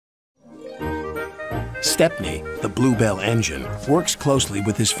Stepney, the Bluebell engine, works closely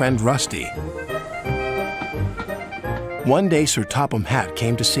with his friend Rusty. One day, Sir Topham Hatt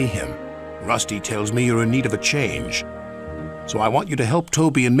came to see him. Rusty tells me you're in need of a change, so I want you to help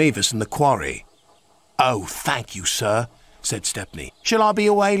Toby and Mavis in the quarry. Oh, thank you, sir, said Stepney. Shall I be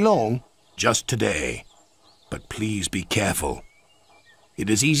away long? Just today. But please be careful. It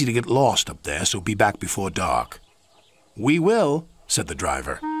is easy to get lost up there, so be back before dark. We will, said the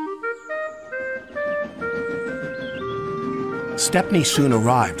driver. Stepney soon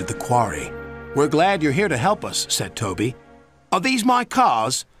arrived at the quarry. We're glad you're here to help us, said Toby. Are these my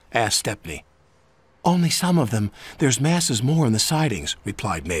cars? Asked Stepney. Only some of them. There's masses more in the sidings,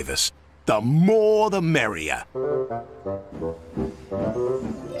 replied Mavis. The more the merrier.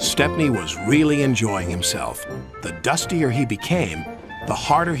 Stepney was really enjoying himself. The dustier he became, the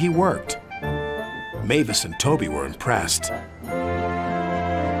harder he worked. Mavis and Toby were impressed.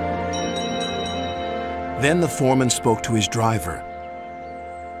 Then the foreman spoke to his driver.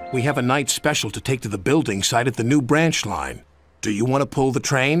 We have a night special to take to the building site at the new branch line. Do you want to pull the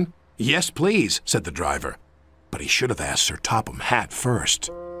train? Yes, please, said the driver. But he should have asked Sir Topham Hatt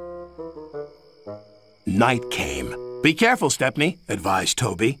first. Night came. Be careful, Stepney, advised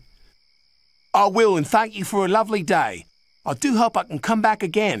Toby. I will, and thank you for a lovely day. I do hope I can come back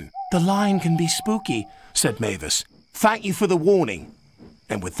again. The line can be spooky, said Mavis. Thank you for the warning.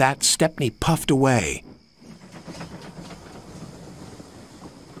 And with that, Stepney puffed away.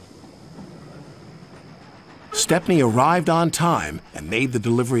 Stepney arrived on time and made the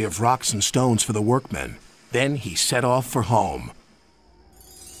delivery of rocks and stones for the workmen. Then he set off for home.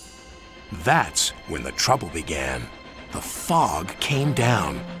 That's when the trouble began. The fog came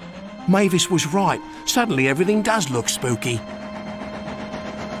down. Mavis was right. Suddenly everything does look spooky.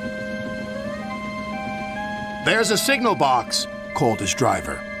 There's a signal box, called his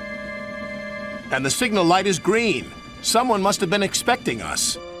driver. And the signal light is green. Someone must have been expecting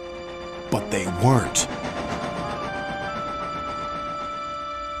us. But they weren't.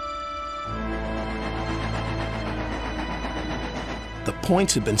 The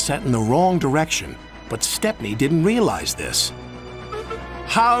points had been set in the wrong direction, but Stepney didn't realize this.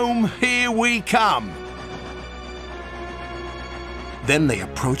 Home, here we come! Then they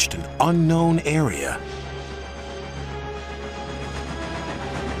approached an unknown area.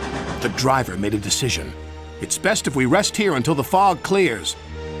 The driver made a decision. It's best if we rest here until the fog clears.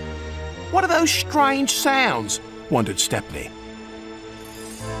 What are those strange sounds? Wondered Stepney.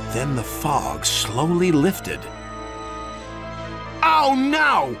 Then the fog slowly lifted. Oh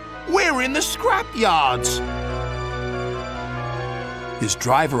no! We're in the scrapyards! His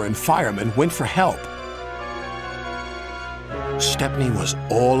driver and fireman went for help. Stepney was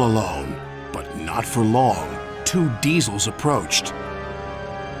all alone, but not for long. 2 diesels approached.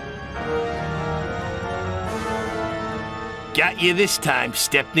 Got you this time,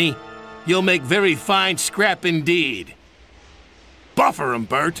 Stepney. You'll make very fine scrap indeed. Buffer 'em,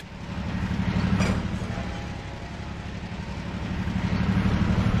 Bert.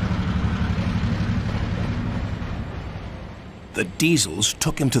 The diesels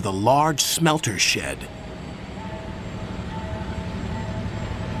took him to the large smelter shed.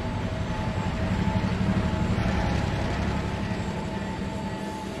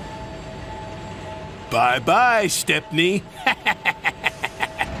 Bye-bye, Stepney.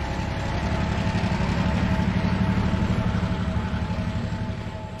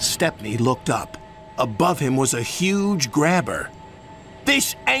 Stepney looked up. Above him was a huge grabber.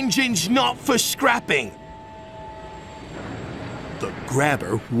 This engine's not for scrapping. The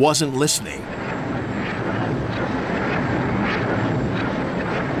grabber wasn't listening.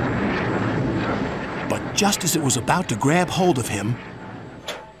 But just as it was about to grab hold of him,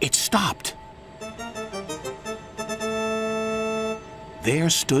 it stopped. There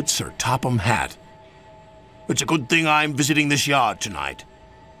stood Sir Topham Hatt. It's a good thing I'm visiting this yard tonight.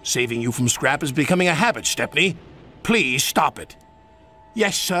 Saving you from scrap is becoming a habit, Stepney. Please stop it.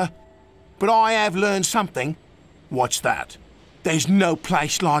 Yes, sir. But I have learned something. What's that? There's no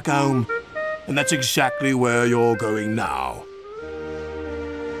place like home. And that's exactly where you're going now.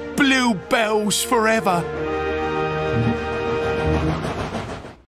 Bluebells forever.